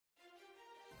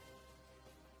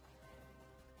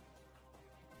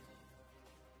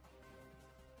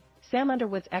Sam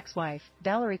Underwood's ex-wife,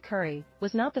 Valorie Curry,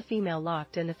 was not the female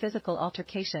locked in the physical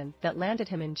altercation that landed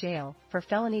him in jail for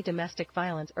felony domestic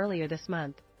violence earlier this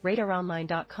month,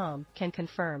 RadarOnline.com can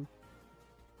confirm.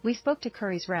 We spoke to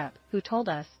Curry's rep, who told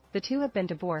us, the two have been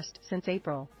divorced since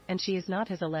April, and she is not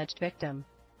his alleged victim.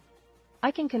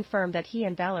 I can confirm that he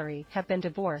and Valorie have been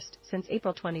divorced since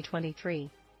April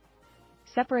 2023.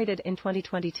 Separated in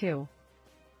 2022.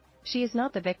 She is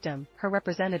not the victim, her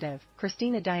representative,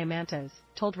 Christina Diamantes,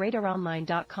 told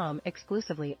RadarOnline.com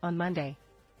exclusively on Monday.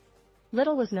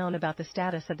 Little was known about the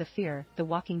status of the Fear the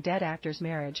Walking Dead actor's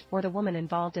marriage or the woman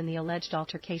involved in the alleged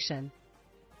altercation.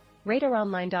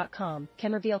 RadarOnline.com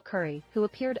can reveal Curry, who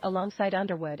appeared alongside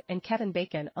Underwood and Kevin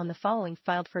Bacon on the following,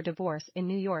 filed for divorce in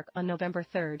New York on November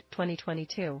 3,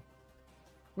 2022.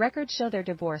 Records show their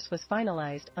divorce was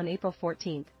finalized on April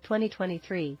 14,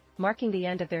 2023, marking the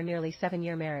end of their nearly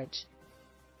 7-year marriage.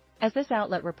 As this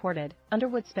outlet reported,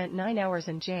 Underwood spent 9 hours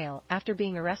in jail after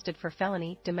being arrested for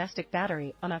felony domestic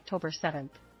battery on October 7.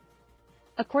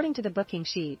 According to the booking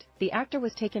sheet, the actor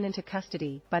was taken into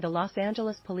custody by the Los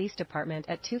Angeles Police Department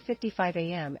at 2:55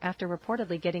 a.m. after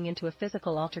reportedly getting into a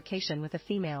physical altercation with a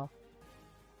female.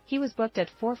 He was booked at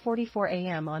 4:44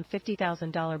 a.m. on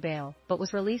 $50,000 bail, but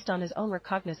was released on his own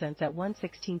recognizance at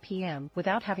 1:16 p.m.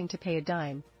 without having to pay a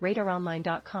dime,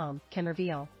 RadarOnline.com can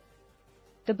reveal.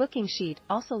 The booking sheet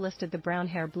also listed the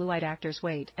brown-hair blue-eyed actor's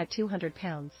weight at 200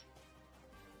 pounds.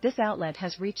 This outlet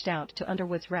has reached out to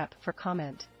Underwood's rep for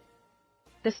comment.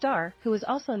 The star, who is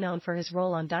also known for his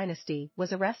role on Dynasty,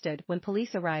 was arrested when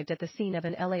police arrived at the scene of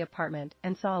an LA apartment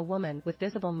and saw a woman with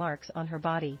visible marks on her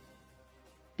body.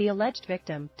 The alleged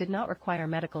victim did not require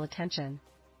medical attention.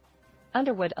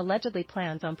 Underwood allegedly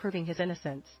plans on proving his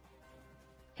innocence.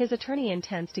 His attorney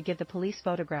intends to give the police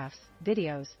photographs,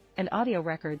 videos, and audio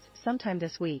records sometime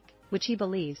this week, which he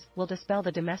believes will dispel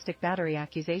the domestic battery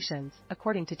accusations,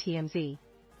 according to TMZ.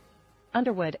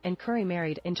 Underwood and Curry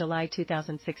married in July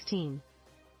 2016.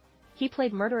 He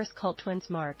played murderous cult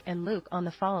twins Mark and Luke on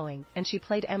The Following, and she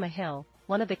played Emma Hill,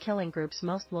 one of the Killing Group's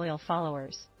most loyal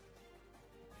followers.